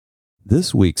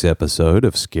This week's episode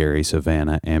of Scary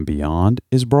Savannah and Beyond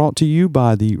is brought to you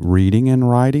by the Reading and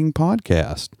Writing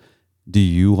Podcast. Do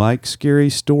you like scary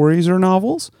stories or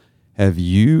novels? Have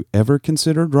you ever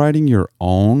considered writing your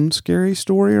own scary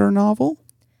story or novel?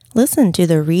 Listen to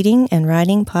the Reading and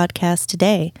Writing Podcast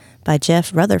today by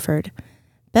Jeff Rutherford.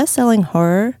 Best-selling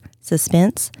horror,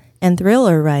 suspense, and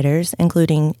thriller writers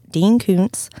including Dean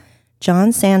Koontz,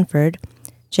 John Sanford,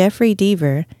 Jeffrey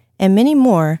Deaver, and many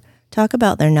more talk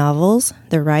about their novels,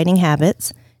 their writing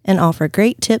habits, and offer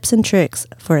great tips and tricks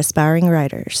for aspiring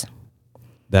writers.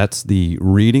 That's the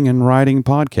Reading and Writing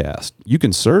Podcast. You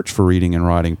can search for Reading and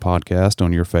Writing Podcast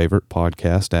on your favorite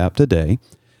podcast app today.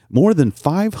 More than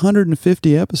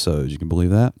 550 episodes, you can believe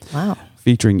that? Wow.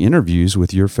 Featuring interviews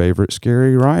with your favorite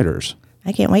scary writers.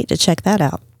 I can't wait to check that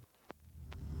out.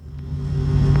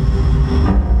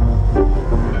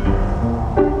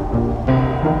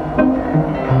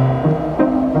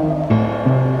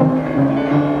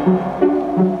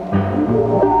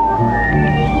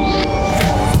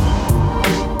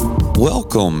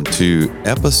 Welcome to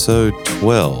episode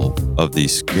 12 of the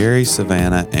Scary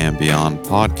Savannah and Beyond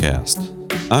podcast.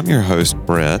 I'm your host,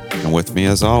 Brett, and with me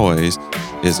as always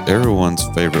is everyone's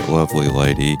favorite lovely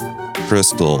lady,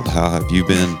 Crystal. How have you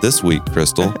been this week,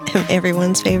 Crystal? I'm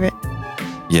everyone's favorite.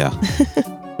 Yeah.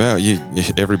 Well,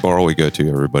 every bar we go to,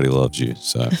 everybody loves you.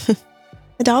 So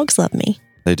The dogs love me.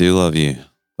 They do love you,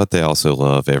 but they also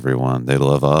love everyone. They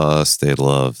love us. They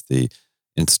love the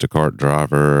Instacart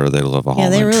driver. They love a home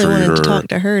intruder. Yeah, they really wanted to talk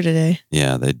to her today.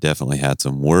 Yeah, they definitely had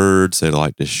some words they'd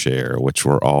like to share, which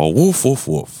were all woof, woof,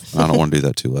 woof. I don't want to do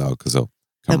that too loud because they'll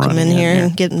come in here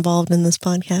and get involved in this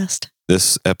podcast.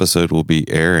 This episode will be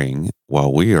airing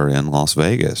while we are in Las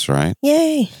Vegas, right?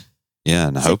 Yay. Yeah,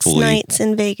 and 6 hopefully nights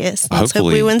in Vegas. Let's hope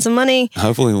we win some money.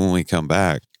 Hopefully when we come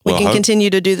back, we can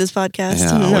continue to do this podcast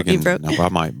and not be broke. I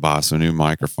might buy some new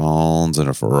microphones and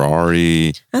a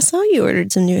Ferrari. I saw you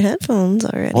ordered some new headphones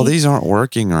already. Well, these aren't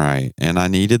working right. And I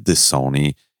needed the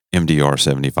Sony MDR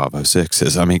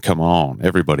 7506s. I mean, come on.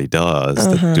 Everybody does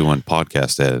doing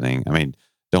podcast editing. I mean,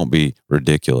 don't be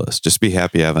ridiculous. Just be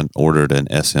happy I haven't ordered an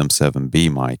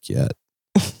SM7B mic yet.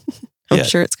 I'm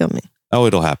sure it's coming. Oh,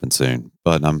 it'll happen soon.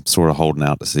 But I'm sort of holding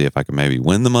out to see if I can maybe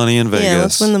win the money in Vegas. Yeah,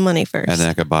 let's win the money first. And then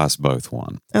I could buy us both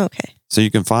one. Okay. So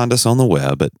you can find us on the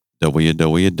web at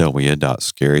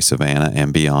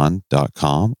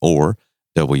www.scarysavannahandbeyond.com or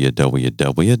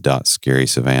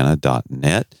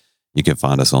www.scarysavannah.net. You can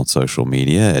find us on social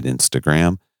media at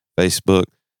Instagram, Facebook,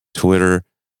 Twitter,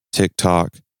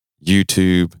 TikTok,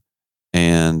 YouTube,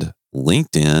 and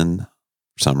LinkedIn for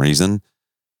some reason.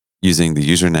 Using the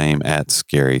username at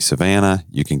Scary Savannah,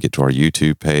 you can get to our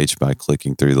YouTube page by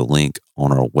clicking through the link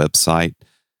on our website.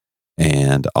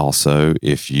 And also,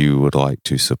 if you would like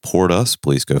to support us,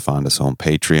 please go find us on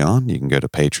Patreon. You can go to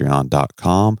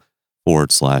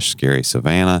patreon.com/Scary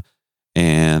Savannah.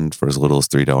 And for as little as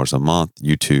 $3 a month,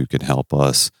 you too can help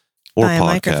us or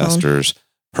podcasters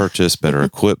purchase better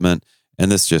equipment.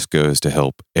 And this just goes to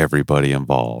help everybody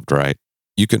involved, right?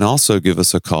 You can also give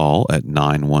us a call at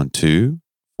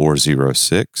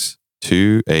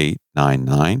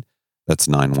 912-406-2899. That's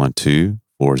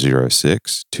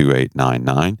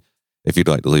 912-406-2899. If you'd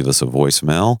like to leave us a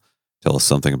voicemail, tell us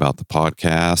something about the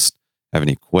podcast, have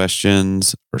any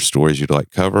questions or stories you'd like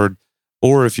covered,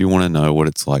 or if you want to know what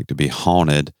it's like to be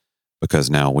haunted, because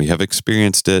now we have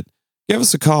experienced it, give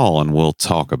us a call and we'll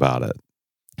talk about it.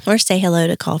 Or say hello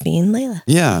to Coffee and Layla.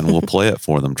 Yeah, and we'll play it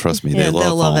for them. Trust me, they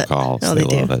love phone calls. Oh, they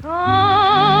do. Love it.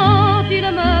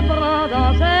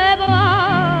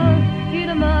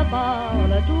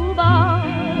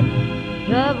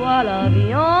 Je vois la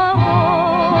vie en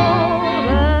rose.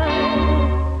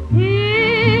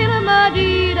 Il me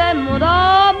dit des mots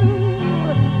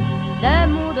d'amour, des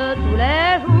mots de tous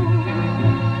les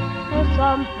jours.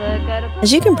 Ça me fait quelque chose.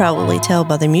 As you can probably tell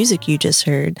by the music you just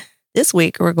heard, this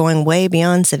week we're going way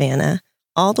beyond Savannah,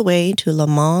 all the way to Le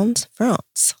Mans,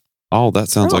 France. Oh, that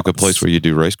sounds like a place where you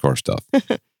do race car stuff.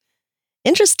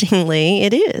 Interestingly,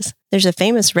 it is. There's a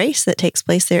famous race that takes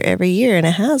place there every year, and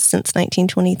it has since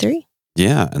 1923.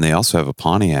 Yeah, and they also have a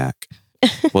Pontiac.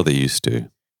 Well, they used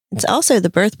to. It's also the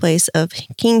birthplace of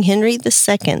King Henry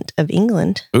II of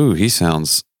England. Ooh, he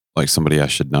sounds like somebody I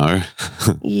should know.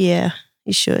 Yeah,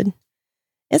 you should.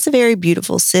 It's a very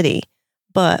beautiful city,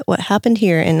 but what happened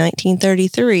here in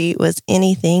 1933 was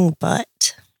anything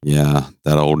but. Yeah,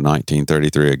 that old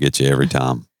 1933 will get you every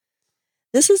time.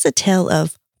 This is a tale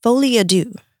of folie à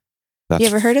deux. That's you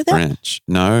ever heard of that? French.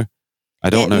 No, I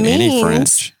don't know any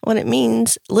French. What it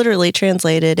means, literally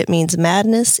translated, it means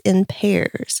madness in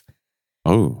pairs.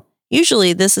 Oh.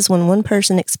 Usually, this is when one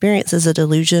person experiences a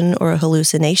delusion or a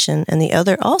hallucination, and the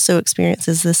other also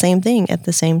experiences the same thing at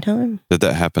the same time. Did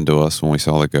that happen to us when we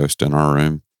saw the ghost in our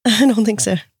room? I don't think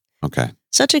so. Okay.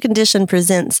 Such a condition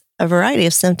presents a variety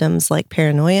of symptoms like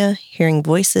paranoia, hearing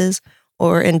voices,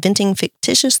 or inventing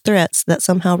fictitious threats that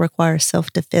somehow require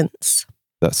self-defense.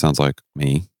 That sounds like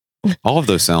me. All of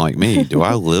those sound like me. Do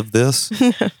I live this?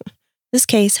 This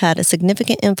case had a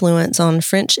significant influence on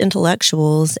French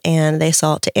intellectuals, and they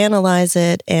sought to analyze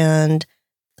it, and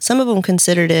some of them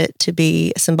considered it to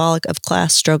be symbolic of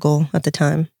class struggle at the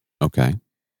time. Okay.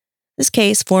 This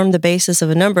case formed the basis of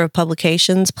a number of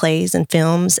publications, plays and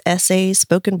films, essays,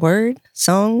 spoken word,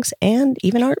 songs, and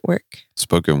even artwork.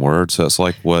 Spoken word. So it's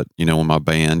like what, when my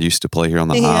band used to play here on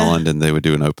the island and they would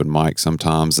do an open mic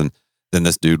sometimes. And then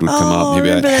this dude would come up and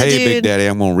he'd be like, hey, Big Daddy,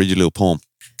 I'm going to read you a little poem.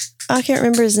 I can't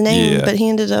remember his name, but he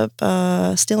ended up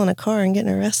stealing a car and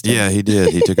getting arrested. Yeah, he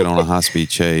did. He took it on a high-speed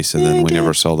chase, and then we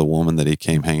never saw the woman that he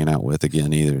came hanging out with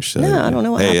again either. So, no, I don't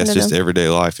know what happened it's to just them. everyday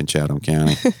life in Chatham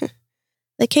County.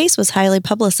 The case was highly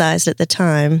publicized at the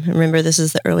time. Remember, this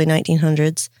is the early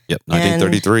 1900s. Yep,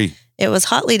 1933. And it was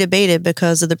hotly debated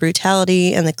because of the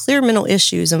brutality and the clear mental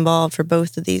issues involved for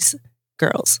both of these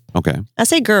girls. Okay. I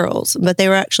say girls, but they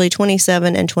were actually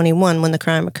 27 and 21 when the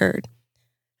crime occurred.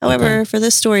 However, for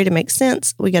this story to make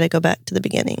sense, we got to go back to the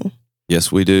beginning.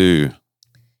 Yes, we do.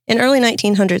 In early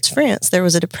 1900s France, there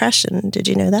was a depression. Did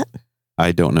you know that?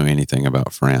 I don't know anything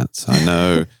about France. I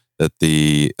know that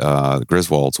the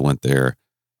Griswolds went there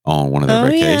on one of their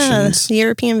vacations. Yeah, the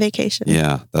European vacation.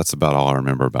 Yeah, that's about all I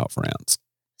remember about France.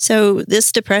 So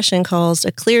this depression caused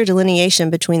a clear delineation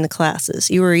between the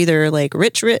classes. You were either like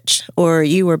rich, or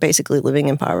you were basically living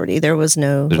in poverty. There was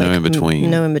no in between.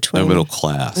 No in between. No middle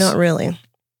class. Not really.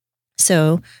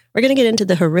 So we're going to get into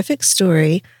the horrific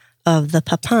story of the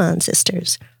Papin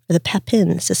sisters, or the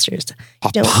Papin sisters.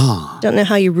 Papin. Don't know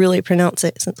how you really pronounce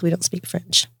it since we don't speak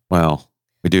French. Well,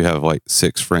 we do have like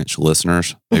 6 French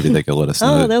listeners. Maybe they could let us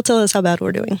know. Oh, they'll tell us how bad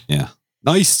we're doing. Yeah.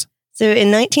 Nice. So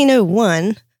in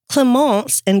 1901,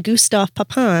 Clemence and Gustave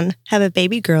Papin have a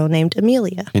baby girl named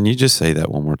Amelia. Can you just say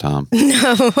that one more time?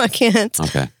 No, I can't.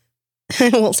 Okay.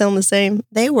 It won't sound the same.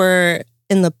 They were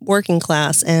in the working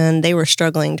class and they were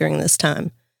struggling during this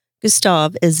time.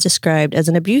 Gustave is described as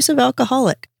an abusive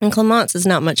alcoholic, and Clemence is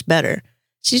not much better.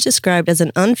 She's described as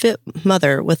an unfit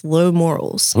mother with low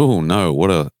morals. Oh, no.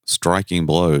 What a striking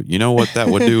blow. You know what that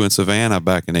would do in Savannah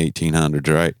back in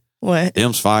 1800s, right? What?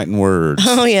 Them's fighting words.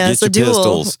 Oh, yeah. Get It's a your duel.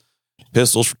 pistols.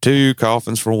 Pistols for 2,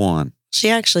 coffins for 1. She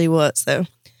actually was, though.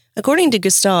 According to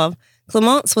Gustave,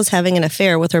 Clemence was having an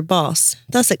affair with her boss,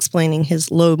 thus explaining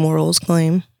his low morals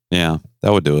claim. Yeah,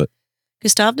 that would do it.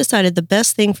 Gustave decided the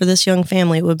best thing for this young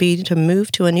family would be to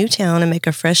move to a new town and make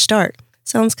a fresh start.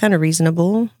 Sounds kind of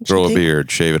reasonable. Grow a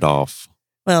beard, shave it off.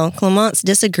 Well, Clemence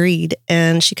disagreed,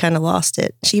 and she kind of lost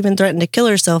it. She even threatened to kill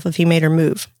herself if he made her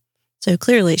move. So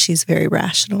clearly she's a very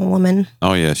rational woman.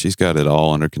 Oh, yeah, she's got it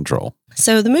all under control.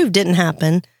 So the move didn't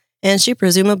happen, and she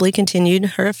presumably continued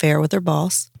her affair with her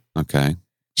boss. Okay.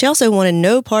 She also wanted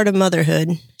no part of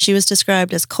motherhood. She was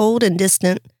described as cold and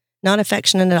distant, not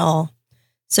affectionate at all.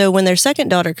 So when their second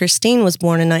daughter, Christine, was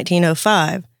born in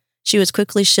 1905, she was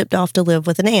quickly shipped off to live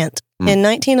with an aunt. In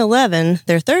 1911,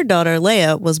 their third daughter,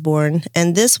 Leah, was born,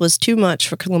 and this was too much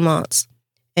for Clemence.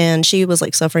 And she was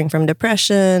like suffering from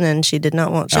depression, and she did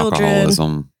not want children.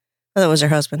 Alcoholism. Oh, that was her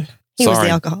husband. He was the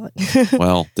alcoholic.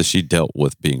 Well, she dealt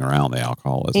with being around the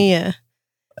alcoholism. Yeah.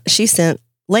 She sent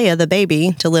Leah, the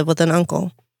baby, to live with an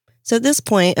uncle. So at this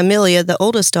point, Amelia, the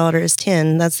oldest daughter, is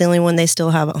 10. That's the only one they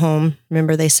still have at home.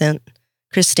 Remember, they sent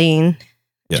Christine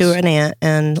to an aunt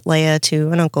and Leah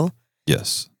to an uncle.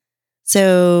 Yes.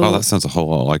 So, oh, that sounds a whole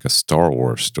lot like a Star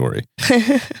Wars story.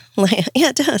 Leia, yeah,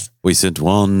 it does. We sent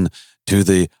one to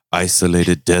the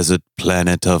isolated desert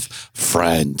planet of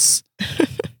France.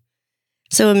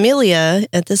 So Amelia,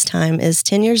 at this time, is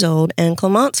 10 years old, and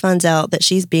Clemence finds out that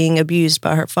she's being abused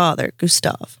by her father,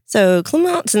 Gustave. So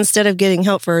Clemence, instead of getting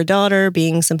help for her daughter,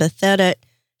 being sympathetic,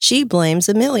 she blames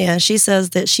Amelia. She says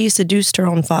that she seduced her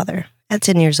own father at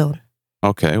 10 years old.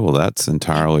 Okay, well, that's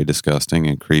entirely disgusting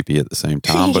and creepy at the same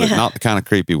time, but it's not the kind of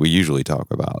creepy we usually talk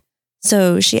about.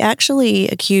 So she actually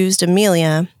accused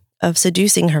Amelia of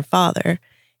seducing her father.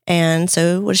 And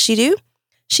so what does she do?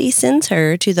 She sends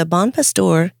her to the Bon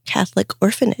Pastor Catholic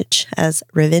Orphanage as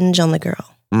revenge on the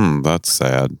girl. That's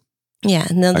sad. Yeah,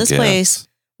 now this place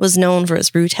was known for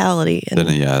its brutality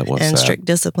and strict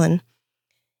discipline.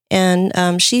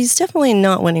 And she's definitely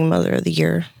not winning Mother of the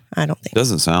Year, I don't think.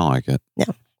 Doesn't sound like it. No.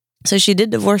 So she did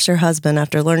divorce her husband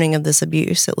after learning of this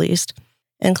abuse, at least.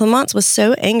 And Clemence was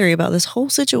so angry about this whole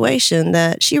situation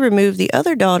that she removed the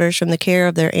other daughters from the care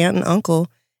of their aunt and uncle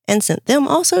and sent them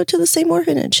also to the same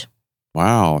orphanage.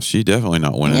 Wow, she definitely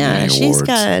not winning any awards. She's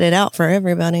got it out for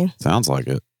everybody. Sounds like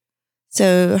it.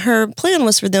 So her plan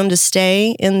was for them to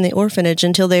stay in the orphanage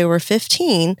until they were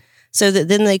 15 so that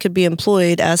then they could be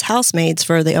employed as housemaids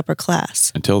for the upper class.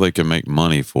 Until they can make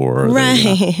money for her.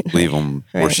 Right. Leave them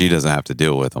where Right. she doesn't have to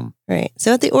deal with them. Right.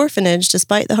 So at the orphanage,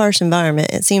 despite the harsh environment,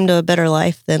 it seemed a better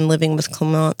life than living with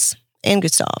Clemence and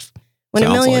Gustave. When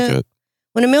Sounds like it.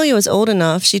 When Amelia was old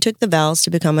enough, she took the vows to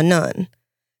become a nun.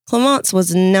 Clemence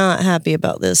was not happy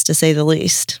about this, to say the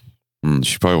least.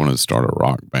 She probably wanted to start a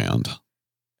rock band.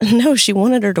 No, she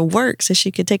wanted her to work so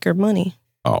she could take her money.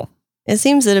 Oh, It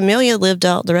seems that Amelia lived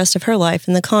out the rest of her life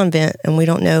in the convent, and we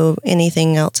don't know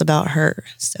anything else about her.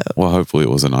 So, well, hopefully it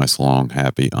was a nice, long,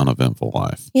 happy, uneventful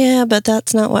life. yeah, but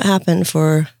that's not what happened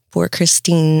for poor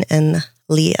Christine and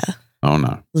Leah, Oh,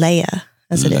 no.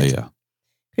 as it is. Leia.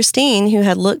 Christine, who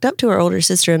had looked up to her older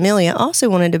sister Amelia, also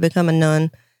wanted to become a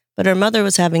nun, but her mother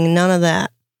was having none of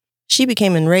that. She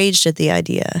became enraged at the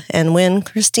idea, and when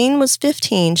Christine was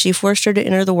 15, she forced her to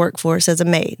enter the workforce as a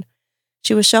maid.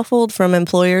 She was shuffled from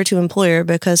employer to employer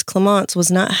because Clemence was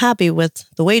not happy with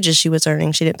the wages she was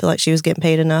earning. She didn't feel like she was getting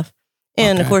paid enough.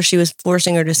 And of Okay. course, she was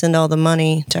forcing her to send all the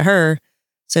money to her,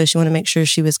 so she wanted to make sure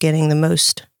she was getting the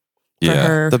most for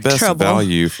her the best trouble.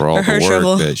 value for all For her the work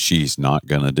trouble. that she's not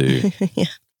going to do. Yeah.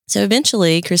 So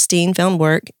eventually, Christine found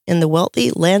work in the wealthy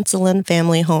Lancelin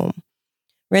family home.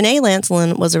 Renee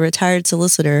Lancelin was a retired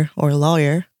solicitor, or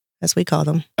lawyer, as we called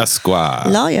him. Esquire.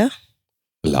 Lawyer.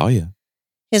 Lawyer.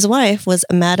 His wife was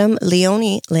Madame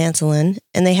Leonie Lancelin,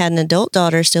 and they had an adult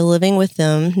daughter still living with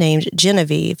them named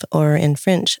Genevieve, or in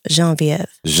French, Geneviève.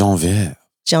 Geneviève.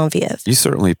 Geneviève. You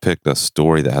certainly picked a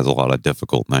story that has a lot of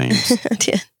difficult names. I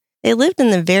did. They lived in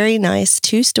the very nice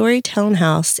 2-story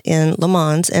townhouse in Le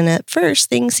Mans, and at first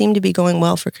things seemed to be going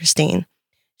well for Christine.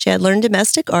 She had learned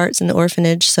domestic arts in the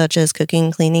orphanage, such as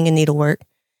cooking, cleaning, and needlework,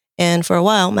 and for a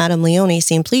while, Madame Leonie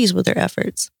seemed pleased with her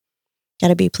efforts.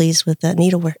 Gotta be pleased with that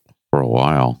needlework. For a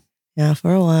while. Yeah,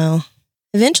 for a while.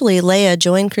 Eventually, Leia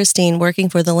joined Christine working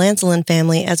for the Lancelin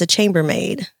family as a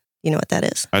chambermaid. You know what that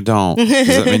is? I don't. Does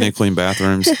that mean they clean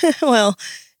bathrooms? Well,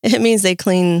 it means they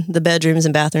clean the bedrooms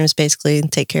and bathrooms, basically,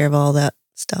 and take care of all that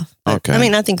stuff. But, Okay. I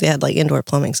mean, I think they had like indoor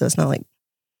plumbing, so it's not like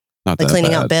Not like that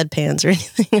cleaning bad. out bedpans or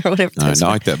anything or whatever. No, those not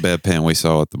were. like that bedpan we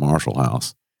saw at the Marshall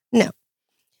House.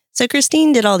 So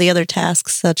Christine did all the other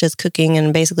tasks, such as cooking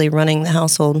and basically running the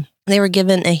household. They were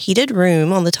given a heated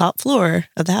room on the top floor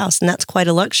of the house, and that's quite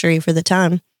a luxury for the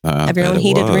time. I Have your bet own it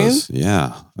heated room? was.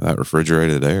 Yeah, that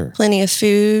refrigerated air. Plenty of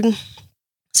food.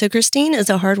 So Christine is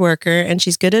a hard worker, and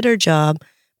she's good at her job,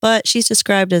 but she's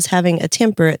described as having a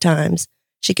temper at times.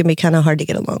 She can be kind of hard to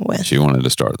get along with. She wanted to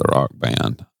start the rock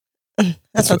band.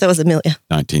 I thought that was Amelia.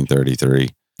 1933.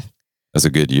 That's a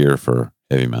good year for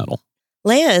heavy metal.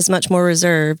 Leia is much more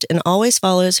reserved and always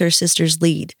follows her sister's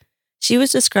lead. She was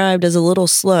described as a little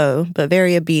slow, but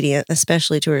very obedient,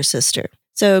 especially to her sister.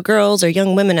 So girls or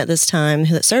young women at this time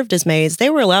that served as maids,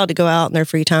 they were allowed to go out in their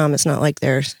free time. It's not like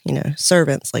they're,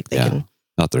 servants. Like they Yeah. can,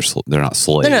 They're not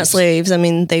slaves. they're not slaves. I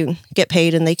mean, they get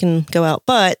paid and they can go out,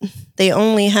 but they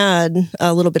only had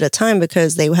a little bit of time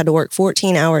because they had to work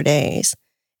 14-hour days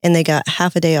and they got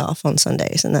half a day off on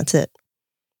Sundays, and that's it.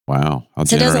 Wow. How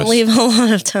So it generous. doesn't leave a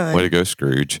lot of time. Way to go,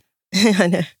 Scrooge. I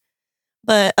know.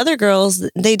 But other girls,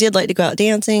 they did like to go out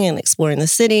dancing and exploring the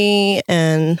city,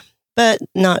 but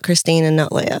not Christine and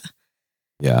not Leia.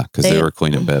 Yeah, because they They- were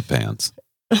cleaning bedpans.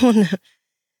 Oh, no.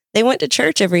 They went to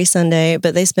church every Sunday,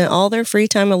 but they spent all their free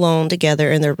time alone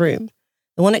together in their room.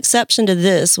 The one exception to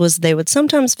this was they would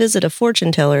sometimes visit a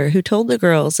fortune teller who told the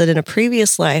girls that in a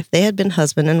previous life they had been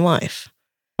husband and wife.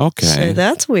 Okay. So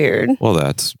that's weird. Well,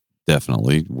 that's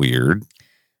definitely weird.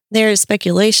 There is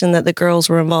speculation that the girls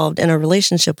were involved in a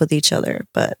relationship with each other,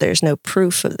 but there's no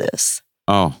proof of this.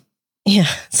 Oh, Yeah,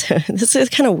 so this is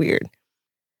kind of weird.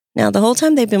 Now, the whole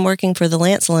time they've been working for the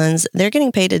Lancelins, they're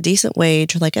getting paid a decent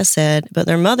wage, like I said, but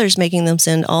their mother's making them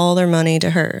send all their money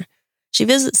to her. She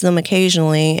visits them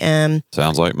occasionally, and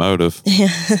sounds like motive.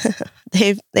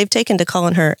 they've taken to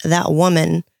calling her that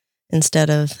woman instead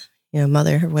of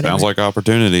mother or whatever. Sounds like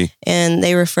opportunity. And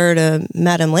they refer to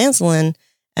Madame Lancelin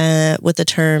with the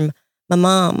term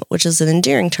 "mamam," which is an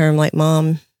endearing term like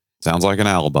mom. Sounds like an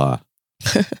alibi.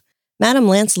 Madame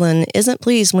Lancelin isn't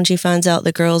pleased when she finds out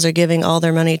the girls are giving all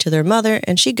their money to their mother,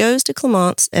 and she goes to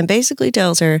Clemence and basically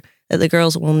tells her that the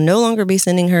girls will no longer be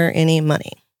sending her any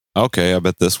money. Okay, I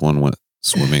bet this one went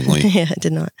swimmingly. Yeah, it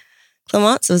did not.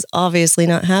 Clemence was obviously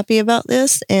not happy about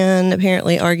this and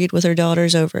apparently argued with her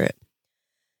daughters over it.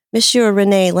 Monsieur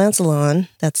René Lancelon,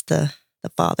 that's the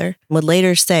father, would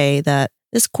later say that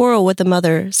this quarrel with the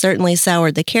mother certainly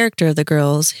soured the character of the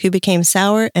girls, who became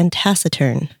sour and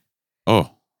taciturn.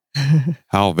 Oh,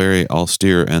 how very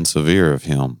austere and severe of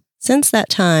him. Since that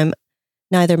time,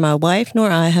 neither my wife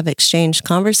nor I have exchanged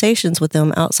conversations with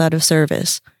them outside of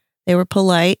service. They were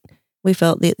polite. We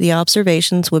felt that the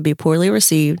observations would be poorly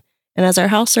received, and as our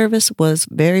house service was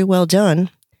very well done,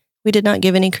 we did not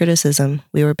give any criticism.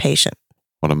 We were patient.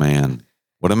 What a man.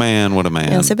 What a man. What a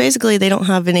man. And so basically, they don't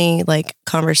have any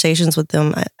conversations with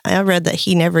them. I read that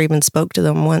he never even spoke to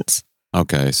them once.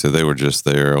 Okay, so they were just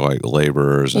there like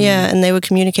laborers. And and they would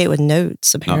communicate with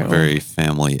notes, apparently. Not very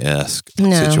family-esque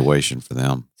situation for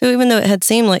them. So even though it had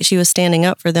seemed like she was standing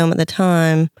up for them at the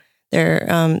time,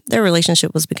 their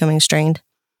relationship was becoming strained.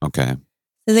 Okay.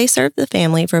 So they served the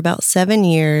family for about 7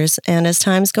 years, and as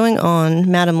time's going on,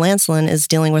 Madame Lancelin is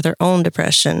dealing with her own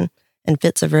depression and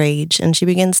fits of rage, and she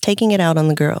begins taking it out on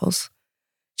the girls.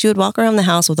 She would walk around the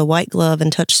house with a white glove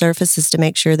and touch surfaces to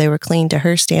make sure they were clean to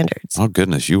her standards. Oh,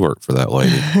 goodness, you work for that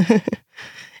lady.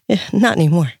 Not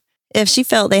anymore. If she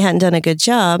felt they hadn't done a good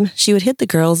job, she would hit the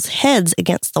girls' heads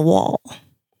against the wall.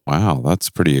 Wow, that's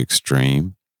pretty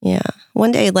extreme. Yeah.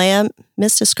 One day, Leia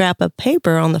missed a scrap of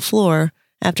paper on the floor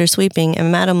after sweeping,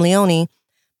 and Madame Leone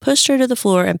pushed her to the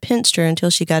floor and pinched her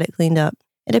until she got it cleaned up.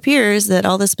 It appears that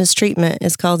all this mistreatment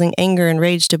is causing anger and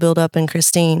rage to build up in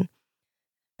Christine.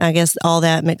 I guess all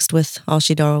that mixed with all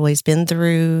she'd always been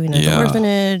through, the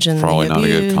orphanage and probably the not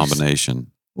abuse. a good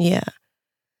combination. Yeah.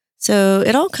 So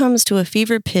it all comes to a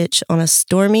fever pitch on a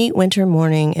stormy winter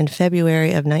morning in February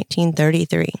of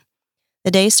 1933.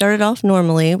 The day started off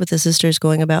normally with the sisters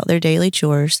going about their daily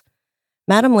chores.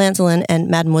 Madame Lancelin and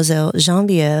Mademoiselle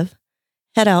Geneviève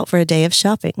head out for a day of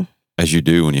shopping. As you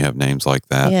do when you have names like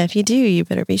that. Yeah, if you do, you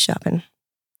better be shopping.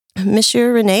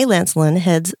 Monsieur René Lancelin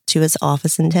heads to his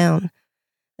office in town.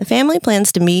 The family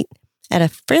plans to meet at a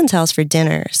friend's house for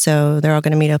dinner, so they're all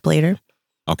going to meet up later.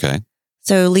 Okay.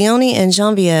 So Leone and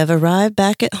Geneviève arrive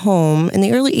back at home in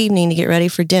the early evening to get ready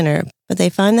for dinner, but they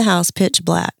find the house pitch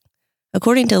black.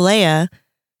 According to Leia,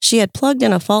 she had plugged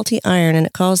in a faulty iron and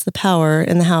it caused the power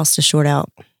in the house to short out.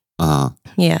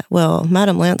 Yeah, well,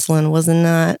 Madame Lancelin was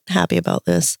not happy about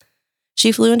this.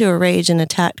 She flew into a rage and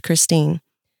attacked Christine.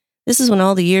 This is when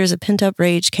all the years of pent-up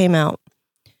rage came out.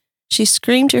 She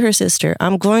screamed to her sister,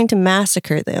 "I'm going to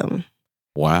massacre them."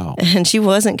 Wow. And she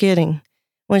wasn't kidding.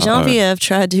 When Geneviève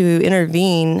tried to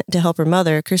intervene to help her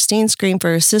mother, Christine screamed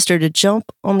for her sister to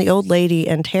jump on the old lady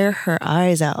and tear her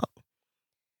eyes out.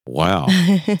 Wow.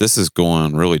 This is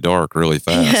going really dark really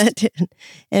fast. Yeah, it did.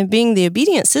 And being the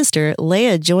obedient sister,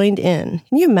 Leia joined in.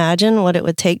 Can you imagine what it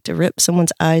would take to rip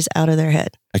someone's eyes out of their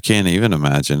head? I can't even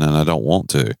imagine, and I don't want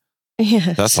to.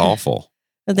 Yeah, That's awful.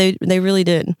 They really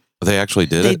did. They actually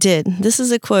did They it? did. This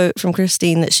is a quote from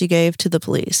Christine that she gave to the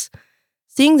police.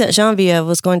 "Seeing that Geneviève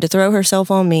was going to throw herself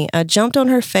on me, I jumped on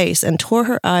her face and tore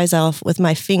her eyes off with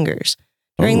my fingers.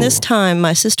 During this time,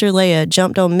 my sister Leia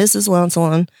jumped on Mrs.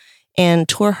 Lancelin and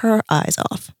tore her eyes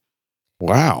off.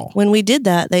 Wow. When we did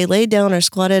that, they laid down or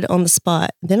squatted on the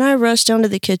spot. Then I rushed down to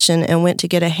the kitchen and went to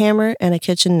get a hammer and a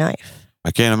kitchen knife."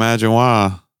 I can't imagine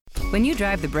why. When you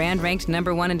drive the brand ranked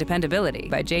 #1 in dependability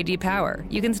by J.D. Power,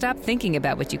 you can stop thinking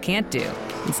about what you can't do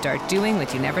and start doing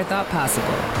what you never thought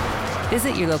possible.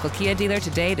 Visit your local Kia dealer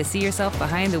today to see yourself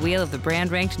behind the wheel of the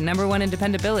brand ranked #1 in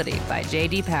dependability by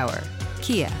J.D. Power.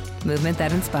 Kia, movement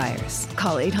that inspires.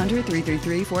 Call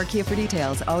 800-333-4KIA for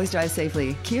details. Always drive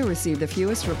safely. Kia received the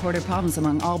fewest reported problems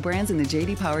among all brands in the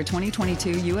J.D. Power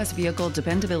 2022 U.S. Vehicle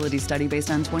Dependability Study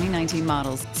based on 2019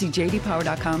 models. See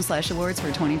jdpower.com/awards for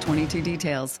 2022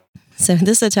 details. So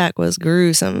this attack was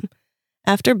gruesome.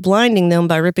 After blinding them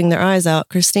by ripping their eyes out,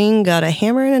 Christine got a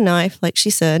hammer and a knife, like she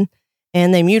said,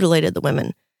 and they mutilated the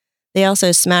women. They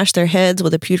also smashed their heads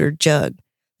with a pewter jug.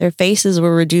 Their faces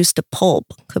were reduced to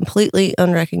pulp, completely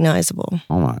unrecognizable.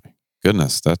 Oh my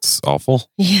goodness, that's awful.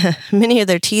 Yeah, many of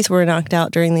their teeth were knocked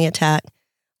out during the attack.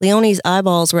 Leonie's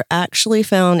eyeballs were actually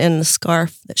found in the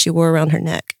scarf that she wore around her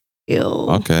neck. Ew.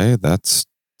 Okay, that's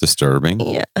disturbing.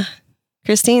 Yeah.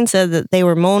 Christine said that they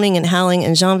were moaning and howling,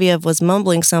 and Geneviève was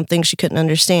mumbling something she couldn't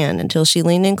understand until she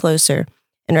leaned in closer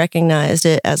and recognized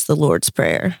it as the Lord's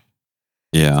Prayer.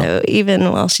 Yeah. So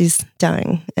even while she's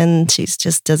dying, and she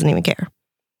just doesn't even care.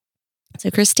 So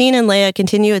Christine and Leia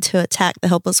continue to attack the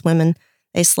helpless women.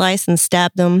 They slice and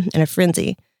stab them in a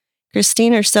frenzy.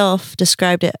 Christine herself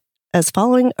described it as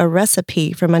following a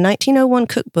recipe from a 1901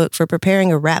 cookbook for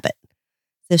preparing a rabbit,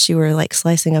 as if she were like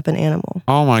slicing up an animal.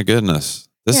 Oh my goodness.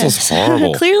 This is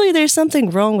horrible. Clearly there's something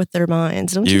wrong with their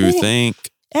minds, don't you You think? think?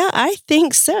 Yeah, I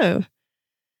think so.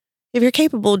 if you're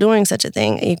capable of doing such a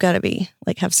thing, you've got to be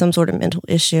like have some sort of mental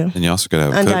issue. And you also got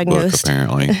to have a cookbook, Undiagnosed.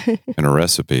 apparently, and a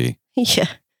recipe. Yeah.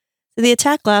 So the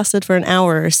attack lasted for an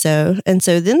hour or so. And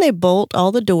so then they bolt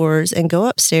all the doors and go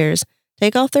upstairs,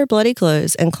 take off their bloody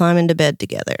clothes, and climb into bed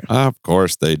together. Of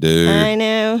course they do. I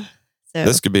know. So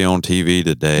This could be on TV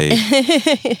today.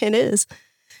 it is.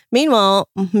 Meanwhile,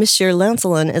 Monsieur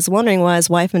Lancelin is wondering why his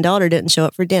wife and daughter didn't show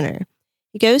up for dinner.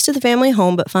 He goes to the family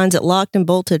home but finds it locked and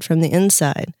bolted from the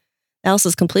inside. The house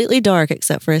is completely dark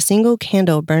except for a single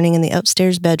candle burning in the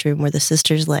upstairs bedroom where the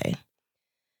sisters lay.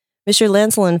 Monsieur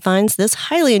Lancelin finds this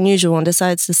highly unusual and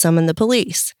decides to summon the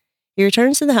police. He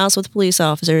returns to the house with police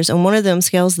officers, and one of them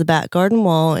scales the back garden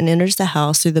wall and enters the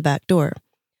house through the back door.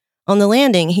 On the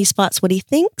landing, he spots what he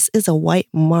thinks is a white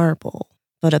marble.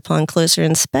 But upon closer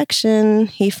inspection,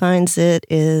 he finds it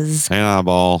is An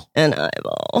eyeball. an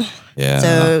eyeball. Yeah.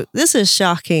 So this is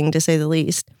shocking, to say the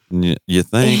least. You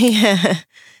think? Yeah.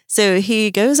 So he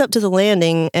goes up to the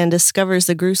landing and discovers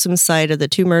the gruesome sight of the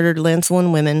two murdered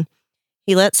Lancelin women.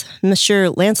 He lets Monsieur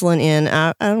Lancelin in.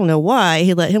 I don't know why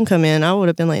he let him come in. I would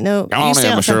have been like, no. Come you on stay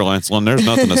in, outside. Monsieur Lancelin. There's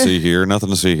nothing to see here. Nothing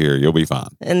to see here. You'll be fine.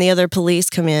 And the other police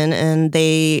come in, and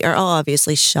they are all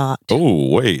obviously shocked. Oh,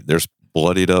 wait. There's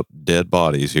bloodied up dead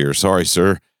bodies here. Sorry,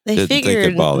 sir. They Didn't think figured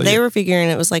it'd bother they you. were figuring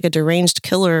it was like a deranged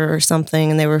killer or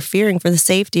something, and they were fearing for the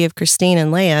safety of Christine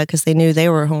and Leia because they knew they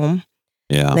were home.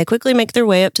 Yeah. They quickly make their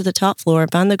way up to the top floor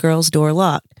and find the girls' door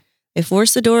locked. They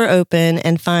force the door open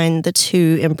and find the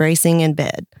two embracing in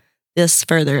bed. This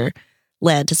further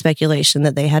led to speculation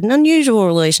that they had an unusual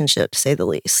relationship, to say the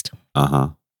least.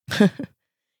 Uh-huh.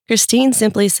 Christine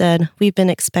simply said, "We've been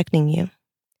expecting you."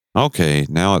 Okay,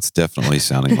 now it's definitely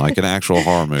sounding like an actual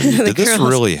horror movie. The Did this girls-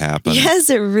 really happen? Yes,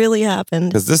 it really happened.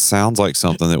 Because this sounds like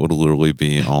something that would literally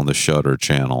be on the Shudder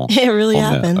channel. It really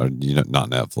on happened. Not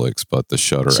Netflix, but the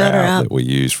Shudder Shudder app app. that we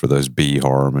use for those B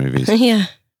horror movies. Yeah.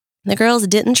 The girls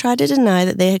didn't try to deny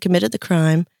that they had committed the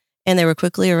crime, and they were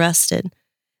quickly arrested.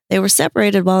 They were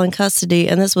separated while in custody,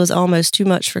 and this was almost too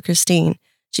much for Christine.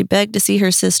 She begged to see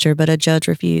her sister, but a judge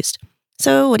refused.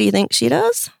 So what do you think she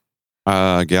does?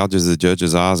 Gouges the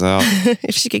judge's eyes out.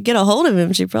 If she could get a hold of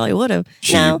him, she probably would have.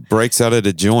 She No, breaks out at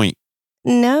a joint.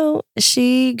 no,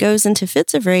 she goes into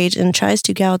fits of rage and tries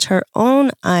to gouge her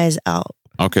own eyes out.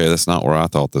 Okay, that's not where I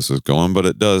thought this was going, but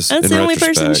it does. That's in the only person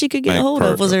retrospect, she could get make a hold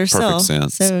of was herself.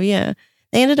 Perfect sense. So yeah,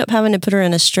 they ended up having to put her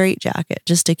in a straitjacket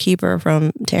just to keep her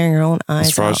from tearing her own I'm eyes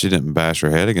surprised out. she didn't bash her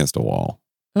head against a wall.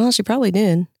 Well, she probably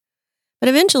did. But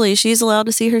eventually, she's allowed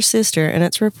to see her sister, and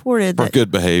it's reported For that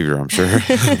good behavior, I'm sure.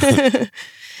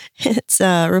 it's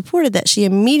reported that she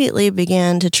immediately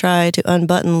began to try to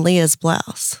unbutton Leah's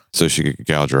blouse. So she could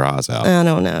gouge her eyes out. I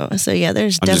don't know. So yeah,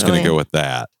 there's I'm just going definitely to go with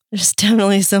that. there's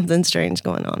definitely something strange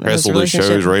going on. in this Crystal, this show is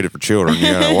relationship. rated for children. You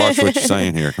got to watch what you're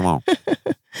saying here. Come on.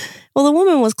 Well, the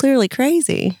woman was clearly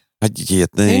crazy. You Who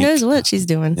think? knows what she's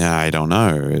doing? Yeah, I don't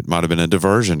know. It might have been a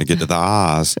diversion to get to the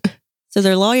eyes. So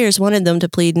their lawyers wanted them to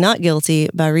plead not guilty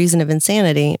by reason of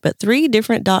insanity, but 3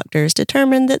 different doctors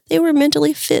determined that they were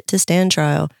mentally fit to stand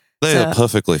trial. They are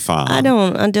perfectly fine. I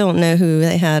don't know who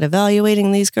they had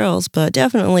evaluating these girls, but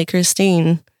definitely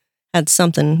Christine had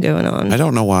something going on. I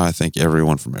don't know why I think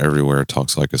everyone from everywhere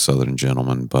talks like a Southern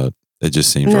gentleman, but it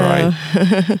just seems right.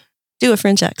 Do a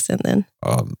French accent then.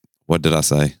 What did I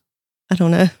say? I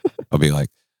don't know. I'll be like,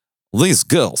 these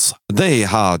girls, they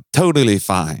are totally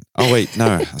fine. Oh, wait, no,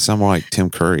 I sound more like Tim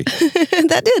Curry.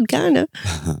 That did kind of.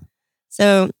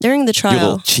 So during the Your little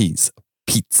trial, cheese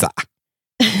pizza.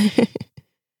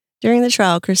 during the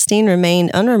trial, Christine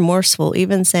remained unremorseful,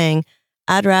 even saying,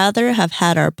 "I'd rather have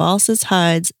had our boss's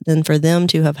hides than for them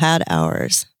to have had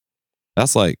ours."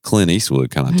 That's like Clint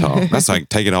Eastwood kind of talk. That's like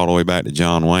take it all the way back to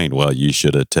John Wayne. Well, you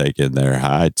should have taken their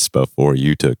hides before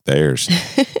you took theirs.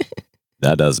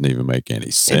 That doesn't even make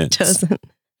any sense. It doesn't.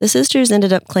 The sisters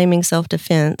ended up claiming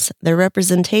self-defense. Their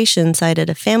representation cited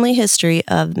a family history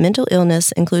of mental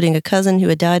illness, including a cousin who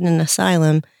had died in an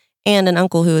asylum and an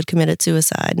uncle who had committed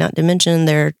suicide, not to mention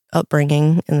their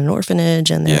upbringing in an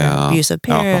orphanage and their abusive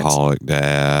parents. Alcoholic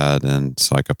dad and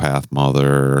psychopath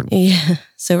mother. Yeah.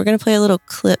 So we're going to play a little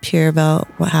clip here about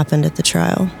what happened at the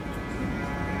trial.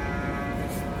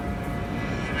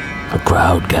 A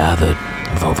crowd gathered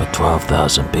of over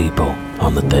 12,000 people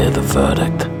on the day of the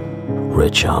verdict.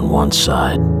 Rich on one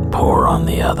side, poor on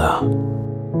the other.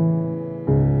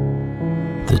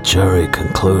 The jury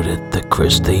concluded that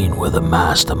Christine were the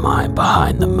mastermind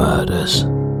behind the murders,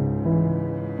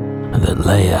 and that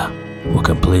Leia were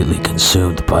completely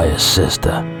consumed by her sister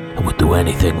and would do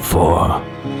anything for her,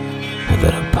 and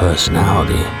that her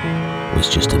personality was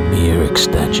just a mere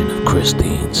extension of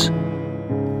Christine's.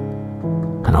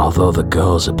 And although the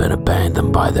girls had been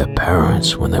abandoned by their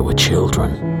parents when they were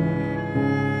children,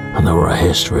 and there were a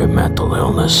history of mental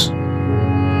illness,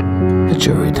 the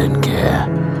jury didn't care.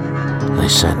 They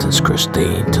sentenced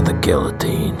Christine to the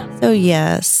guillotine. So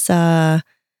yes,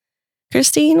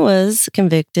 Christine was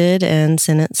convicted and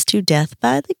sentenced to death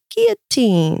by the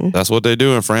guillotine. That's what they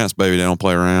do in France, baby. They don't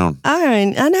play around. I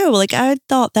know. Like, I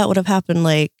thought that would have happened,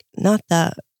 like, not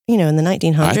that, in the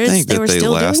 1900s. I think they that were they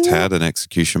still last doing had an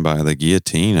execution by the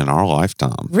guillotine in our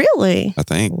lifetime. Really? I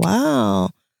think. Wow.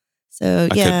 So,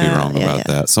 I could be wrong about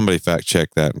that. Somebody fact check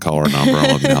that and call our number and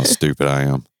let me know how stupid I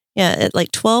am. Yeah,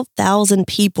 like 12,000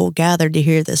 people gathered to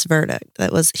hear this verdict.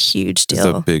 That was a huge deal.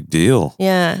 It's a big deal.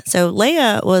 Yeah. So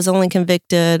Leah was only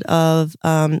convicted of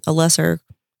a lesser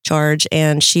charge,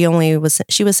 and she was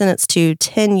sentenced to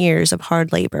 10 years of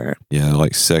hard labor. Yeah,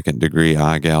 like 2nd-degree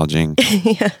eye gouging.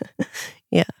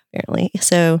 yeah, apparently.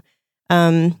 So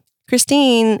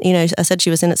Christine, I said she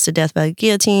was sentenced to death by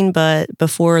guillotine, but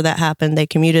before that happened, they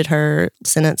commuted her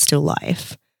sentence to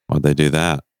life. Why'd they do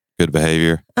that? Good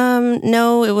behavior?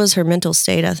 No, it was her mental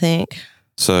state, I think.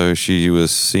 So she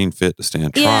was seen fit to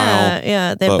stand trial.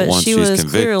 Yeah. But once she she's was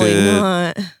clearly convicted,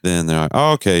 not. Then they're like,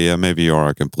 oh, okay, yeah, maybe you are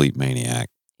a complete maniac.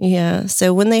 Yeah.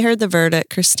 So when they heard the verdict,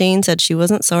 Christine said she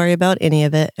wasn't sorry about any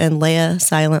of it, and Leah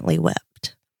silently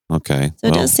wept. Okay. So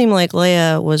it does seem like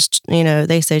Leah was,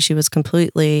 they say she was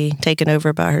completely taken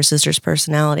over by her sister's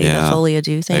personality, the folie à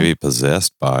deux thing. Maybe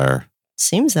possessed by her.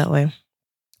 Seems that way.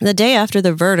 The day after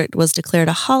the verdict was declared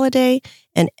a holiday,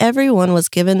 and everyone was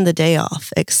given the day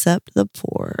off except the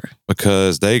poor.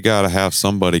 Because they got to have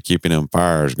somebody keeping them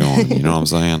fires going. You know what I'm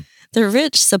saying? The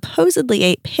rich supposedly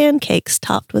ate pancakes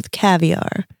topped with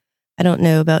caviar. I don't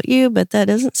know about you, but that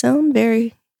doesn't sound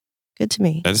very good to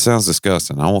me. That sounds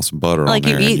disgusting. I want some butter like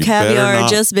on there. You eat caviar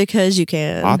just because you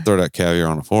can. I'll throw that caviar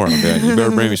on the floor. And I'll be like, you better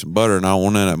bring me some butter, and I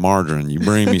want that margarine. You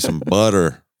bring me some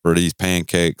butter for these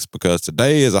pancakes, because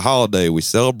today is a holiday. We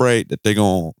celebrate that they're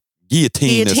going to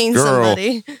guillotine this girl.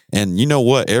 Somebody. And you know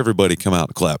what? Everybody come out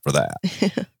to clap for that.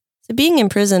 So being in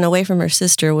prison away from her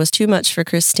sister was too much for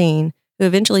Christine, who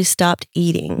eventually stopped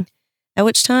eating, at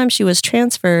which time she was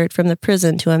transferred from the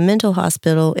prison to a mental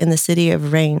hospital in the city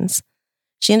of Reims.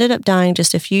 She ended up dying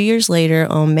just a few years later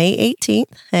on May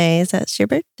 18th. Hey, is that your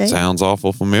birthday? Sounds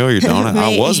awful familiar, don't it?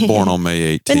 I was born on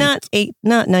May 18th. But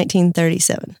not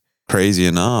 1937. Crazy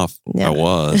enough, I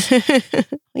was.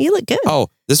 You look good. Oh,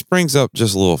 this brings up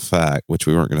just a little fact, which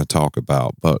we weren't going to talk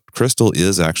about, but Crystal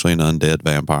is actually an undead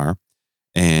vampire,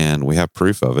 and we have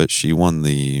proof of it. She won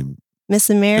the Miss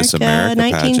America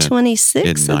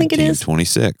 1926, in I think it is.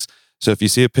 1926. So if you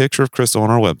see a picture of Crystal on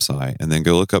our website, and then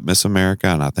go look up Miss America,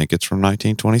 and I think it's from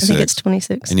 1926. I think it's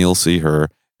 26. And you'll see her,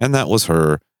 and that was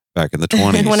her back in the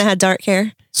 20s. When I had dark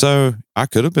hair. So I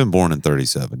could have been born in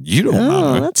 37. You don't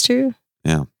know. Oh, that's true.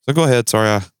 Yeah. So go ahead. Sorry,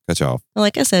 I cut you off.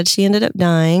 Like I said, she ended up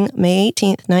dying May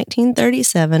 18th,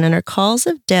 1937, and her cause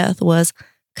of death was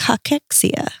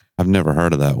cachexia. I've never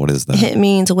heard of that. What is that? It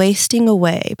means wasting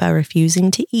away by refusing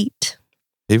to eat.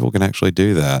 People can actually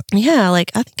do that. Yeah,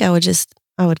 like I think I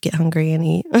would get hungry and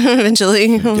eat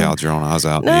eventually. Gouge your own eyes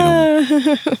out and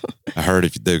eat them. I heard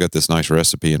they've got this nice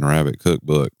recipe in the Rabbit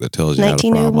Cookbook that tells you how to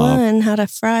fry them up. 1901, how to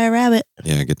fry a rabbit.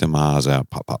 Yeah, get them eyes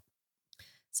out. Pop, pop.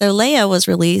 So Leah was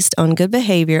released on good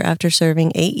behavior after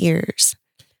serving 8 years.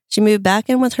 She moved back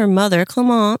in with her mother,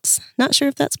 Clemence. Not sure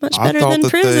if that's much better than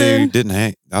prison.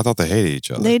 I thought they hated each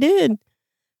other. They did.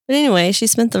 But anyway, she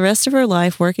spent the rest of her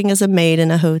life working as a maid in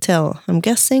a hotel. I'm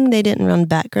guessing they didn't run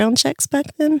background checks back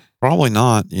then. Probably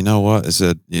not. You know what?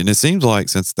 And it seems like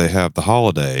since they have the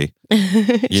holiday,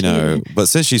 but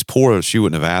since she's poor, she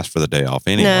wouldn't have asked for the day off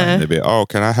anyway. No. They'd be, oh,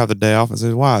 can I have the day off? I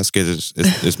said, why? It's because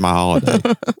it's my holiday.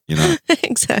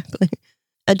 Exactly.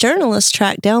 A journalist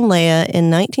tracked down Leah in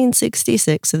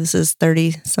 1966, so this is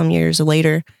 30-some years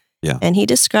later. Yeah. And he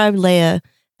described Leah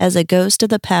as a ghost of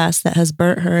the past that has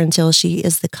burnt her until she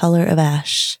is the color of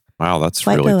ash. Wow, that's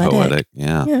Quite really poetic. poetic.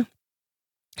 Yeah.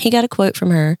 He got a quote from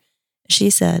her.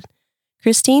 She said,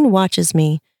 "Christine watches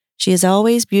me. She is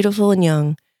always beautiful and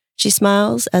young. She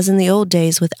smiles as in the old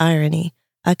days with irony.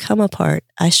 I come apart.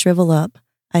 I shrivel up.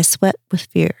 I sweat with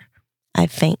fear. I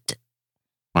faint."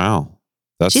 Wow.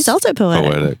 She's also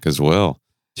poetic as well.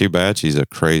 Too bad she's a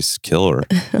crazy killer.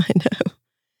 I know.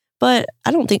 But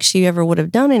I don't think she ever would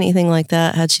have done anything like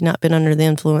that had she not been under the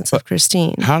influence of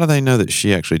Christine. How do they know that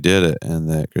she actually did it and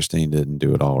that Christine didn't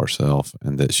do it all herself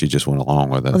and that she just went along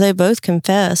with it? Well, they both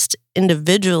confessed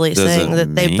individually, saying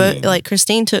that they both, like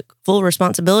Christine took full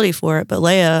responsibility for it, but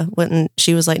Leah went and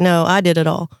she was like, "No, I did it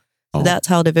all." So that's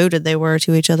how devoted they were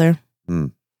to each other.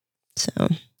 So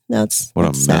that's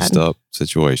messed up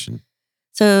situation.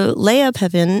 So Leia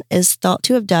Pevin is thought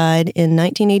to have died in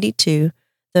 1982,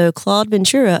 though Claude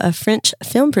Ventura, a French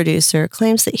film producer,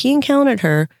 claims that he encountered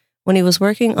her when he was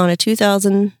working on a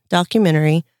 2000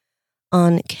 documentary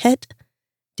on Quête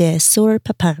des Sœurs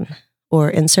Papin, or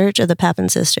In Search of the Papin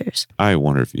Sisters. I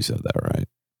wonder if you said that right.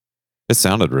 It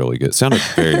sounded really good. It sounded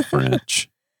very French.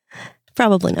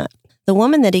 Probably not. The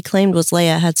woman that he claimed was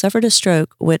Leia had suffered a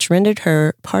stroke, which rendered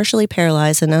her partially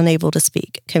paralyzed and unable to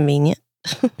speak. Convenient.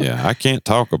 Yeah, I can't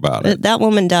talk about it. That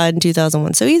woman died in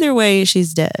 2001. So either way,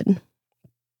 she's dead.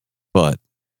 But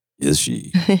is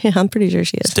she? I'm pretty sure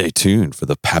she is. Stay tuned for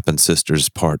the Papin Sisters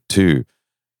Part 2,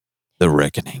 The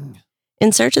Reckoning.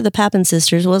 In Search of the Papin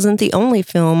Sisters wasn't the only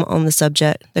film on the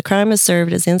subject. The crime has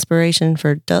served as inspiration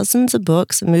for dozens of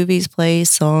books, movies, plays,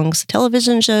 songs,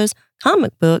 television shows,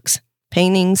 comic books,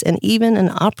 paintings, and even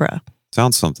an opera.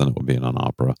 Sounds something that would be in an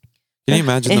opera. Can you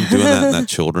imagine them doing that in that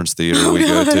children's theater we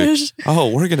go to? Oh,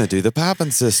 we're going to do the Papin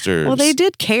Sisters. Well, they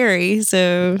did Carrie,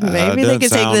 so maybe they doesn't could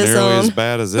take sound this nearly on. as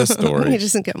bad as this story. You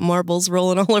just get marbles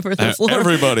rolling all over the floor.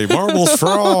 Everybody, marbles for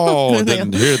all. And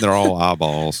then here they're all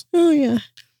eyeballs. Oh, yeah.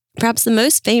 Perhaps the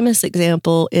most famous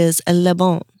example is Le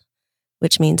Bon,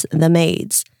 which means The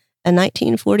Maids, a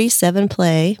 1947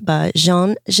 play by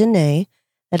Jean Genet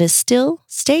that is still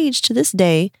staged to this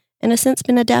day and has since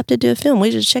been adapted to a film.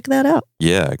 We should check that out.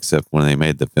 Yeah, except when they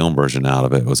made the film version out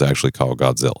of it, it was actually called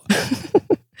Godzilla.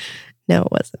 No,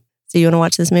 it wasn't. So you want to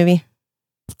watch this movie?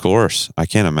 Of course. I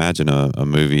can't imagine a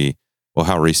movie. Well,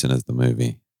 how recent is the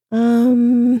movie?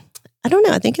 I don't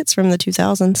know. I think it's from the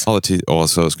 2000s.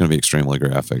 So it's going to be extremely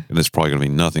graphic. And it's probably going to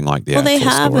be nothing like the Well, actual they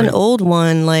have story. an old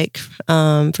one, like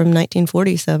from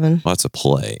 1947. Well, that's a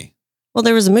play. Well,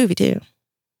 there was a movie too.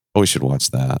 Oh, we should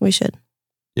watch that. We should.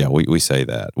 Yeah, we say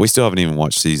that. We still haven't even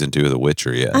watched season 2 of The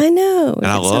Witcher yet. I know. And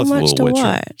I It's love so much Little to Witcher.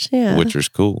 watch. Yeah. The Witcher's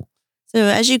cool. So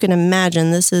as you can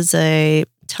imagine, this is a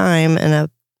time and a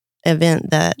event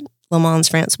that Le Mans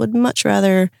France would much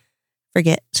rather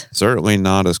forget. Certainly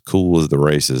not as cool as the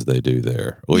races they do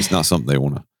there. At least not something they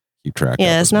want to keep track of.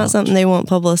 Yeah, it's as not much. something they want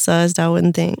publicized, I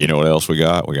wouldn't think. You know what else we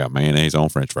got? We got mayonnaise on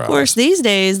French fries. Of course, these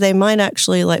days they might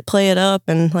actually like play it up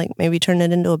and like maybe turn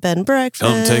it into a bed and breakfast.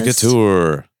 Come take a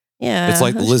tour. Yeah. It's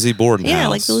like the Lizzie Borden house. Yeah,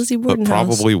 like the Lizzie Borden but house.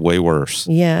 probably way worse.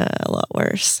 Yeah, a lot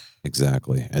worse.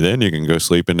 Exactly. And then you can go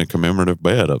sleep in the commemorative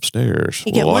bed upstairs.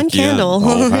 You get We'll one lock you in candle. the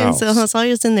whole house. So that's all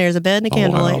that's in there is a bed and a Oh,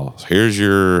 candlelight. wow. Here's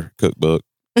your cookbook.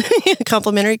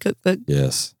 Complimentary cookbook.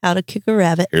 Yes. How to cook a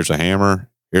rabbit. Here's a hammer.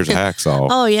 Here's a hacksaw.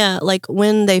 Oh, yeah. Like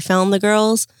when they found the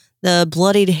girls, the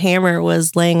bloodied hammer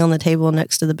was laying on the table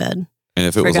next to the bed. And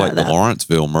if it was Forgot like the that.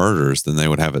 Lawrenceville murders, then they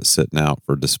would have it sitting out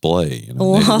for display. You The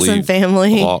know, they'd Lawson leave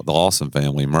family. The Lawson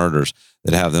family murders.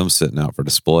 They'd have them sitting out for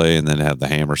display, and then have the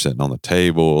hammer sitting on the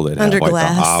table. They'd Under have like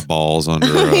glass. the eyeballs under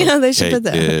a Yeah, they should cake put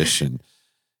that. dish, and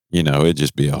it'd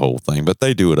just be a whole thing. But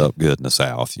they do it up good in the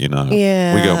South.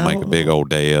 Yeah. We go make a big old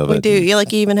day of We it. do. You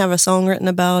like you even have a song written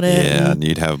about it. Yeah, and- and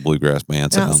you'd have a bluegrass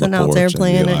band sitting on the Sitting porch out there and be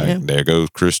playing it, like, yeah. there goes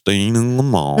Christine and Le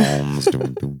Mans.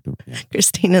 Doom, doom, doom. Yeah.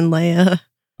 Christine and Leia.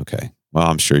 Okay. Well,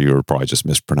 I'm sure you were probably just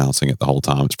mispronouncing it the whole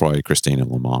time. It's probably Christine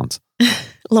and Le Mans.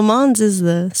 Le Mans is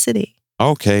the city.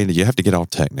 Okay, you have to get all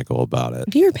technical about it.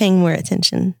 If you were paying more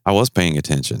attention, I was paying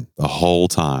attention the whole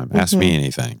time. Ask me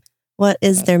anything. what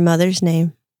is their mother's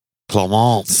name?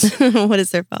 Clemence, What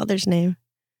is their father's name?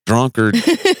 drunkard.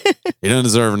 He doesn't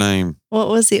deserve a name. What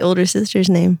was the older sister's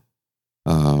name?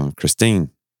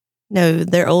 Christine. No,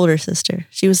 their older sister.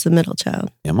 She was the middle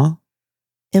child. Emma?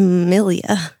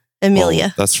 Emilia.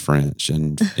 Well, that's French.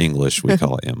 In English, we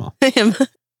call it Emma. Emma.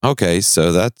 Okay,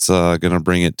 so that's going to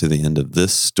bring it to the end of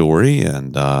this story.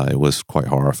 And it was quite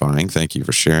horrifying. Thank you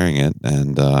for sharing it.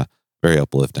 And very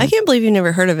uplifting. I can't believe you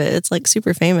never heard of it. It's like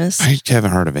super famous. I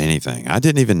haven't heard of anything. I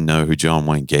didn't even know who John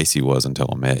Wayne Gacy was until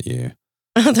I met you.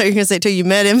 I thought you were going to say till you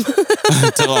met him.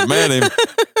 Until I met him.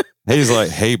 He's like,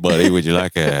 hey, buddy, would you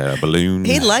like a balloon?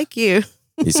 He'd like you.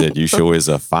 He said, you sure is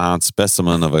a fine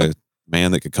specimen of a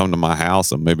man that could come to my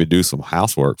house and maybe do some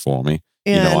housework for me.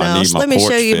 Yeah, I need so my let me show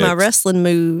porch you my fixed. wrestling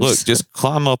moves. Look, just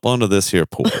climb up under this here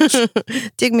porch.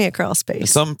 Dig me a crawl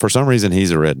space. For some reason,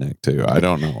 he's a redneck too. I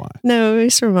don't know why. No,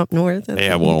 he's from up north.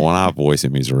 Yeah, well, when I voice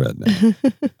him, he's a redneck.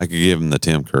 I could give him the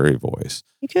Tim Curry voice.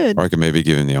 You could. Or I could maybe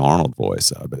give him the Arnold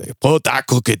voice. I'd be like, put that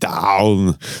cookie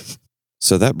down.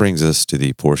 So that brings us to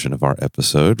the portion of our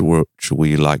episode which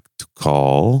we like to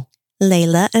call.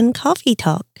 Layla and Coffee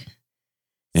Talk.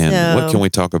 And what So- can we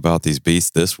talk about these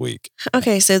beasts this week?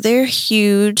 Okay, so they're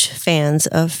huge fans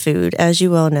of food, as you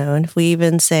well know. And if we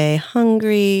even say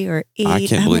hungry or eat, I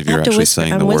can't believe you're have to actually whisper-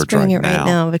 saying I'm the word whispering right it right now.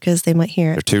 now because they might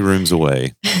hear They're it. 2 rooms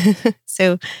away.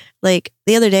 So, like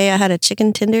the other day, I had a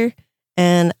chicken tender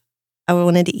and I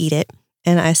wanted to eat it.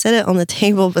 and I set it on the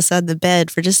table beside the bed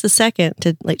for just a second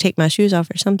to like take my shoes off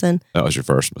or something. That was your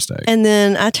first mistake. And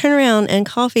then I turn around and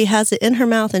Coffee has it in her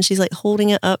mouth and she's like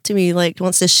holding it up to me, like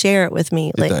wants to share it with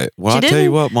me. Well, I'll tell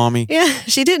you what, Mommy. Yeah,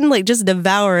 she didn't like just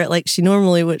devour it like she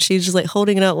normally would. She's just like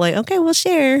holding it up like, okay, we'll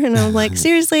share. And I'm like,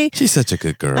 seriously? She's such a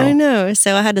good girl. I know.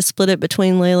 So I had to split it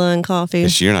between Layla and Coffee.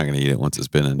 You're not going to eat it once it's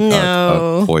been in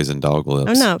No. poison dog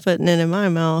lips. I'm not putting it in my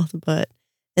mouth, but...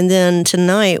 And then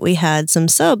tonight we had some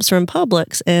subs from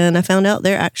Publix, and I found out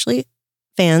they're actually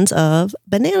fans of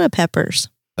banana peppers.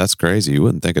 That's crazy. You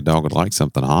wouldn't think a dog would like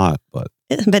something hot, but...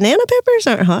 Banana peppers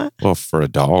aren't hot. Well, for a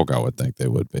dog, I would think they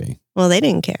would be. Well, they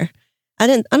didn't care. I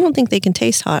don't think they can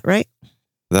taste hot, right?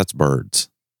 That's birds.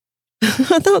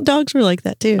 I thought dogs were like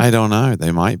that too. I don't know.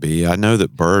 They might be. I know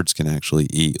that birds can actually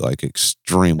eat like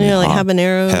extremely hot like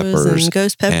habaneros peppers, and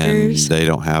ghost peppers. and they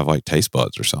don't have like taste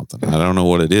buds or something. I don't know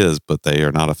what it is, but they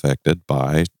are not affected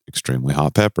by extremely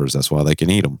hot peppers. That's why they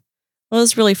can eat them. Well,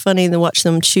 it's really funny to watch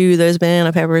them chew those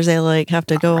banana peppers. They like have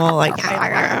to go all like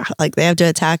they have to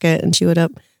attack it and chew it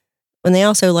up. And they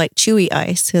also like chewy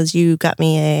ice because you got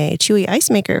me a chewy ice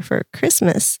maker for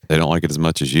Christmas. They don't like it as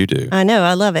much as you do. I know,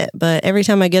 I love it. But every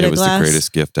time I get a glass... It was the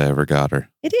greatest gift I ever got her.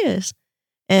 It is.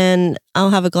 And I'll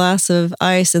have a glass of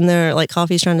ice and they're like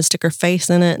Coffee's trying to stick her face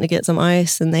in it to get some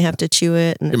ice and they have to chew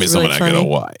it. And Give me it's some really of that funny.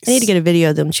 good old ice. I need to get a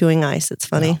video of them chewing ice. It's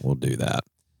funny. Yeah, we'll do that.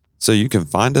 So you can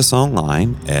find us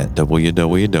online at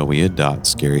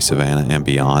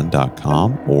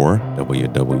www.scarysavannahlandbeyond.com or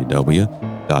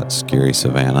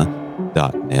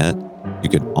www.scarysavannah.net. You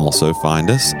can also find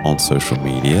us on social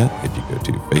media if you go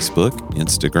to Facebook,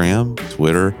 Instagram,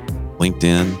 Twitter,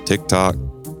 LinkedIn, TikTok,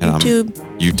 and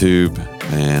YouTube,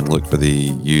 and look for the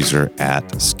user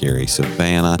at Scary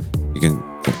Savannah. You can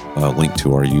link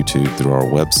to our YouTube through our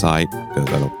website because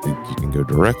I don't think you can go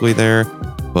directly there.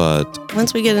 But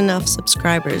once we get enough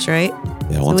subscribers, right?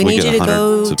 Yeah, so we need you to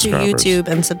go to YouTube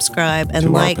and subscribe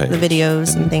and like the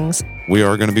videos and things. We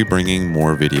are going to be bringing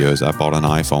more videos. I bought an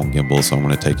iPhone gimbal, so I'm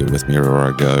going to take it with me wherever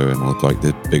I go and look like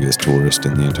the biggest tourist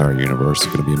in the entire universe.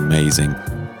 It's going to be amazing.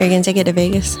 Are you going to take it to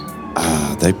Vegas?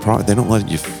 They don't let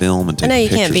you film and take pictures. I know you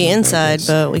can't be inside,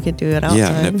 but we could do it outside.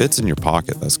 Yeah, and if it's in your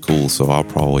pocket, that's cool. So I'll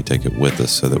probably take it with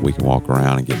us so that we can walk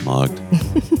around and get mugged.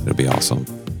 It'll be awesome.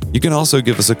 You can also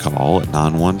give us a call at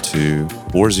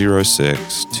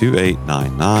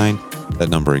 912-406-2899. That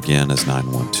number again is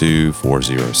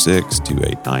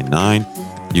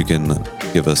 912-406-2899. You can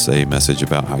give us a message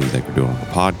about how you think we're doing on the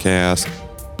podcast.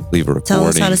 Leave a recording. Tell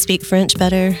us how to speak French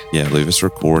better. Yeah, leave us a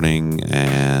recording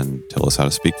and tell us how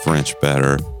to speak French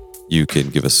better. You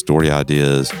can give us story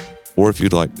ideas, or if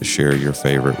you'd like to share your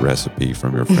favorite recipe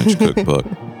from your French cookbook,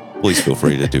 please feel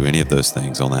free to do any of those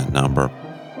things on that number.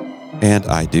 And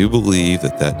I do believe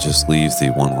that just leaves the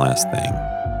one last thing.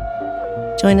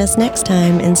 Join us next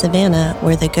time in Savannah,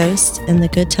 where the ghosts and the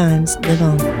good times live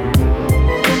on.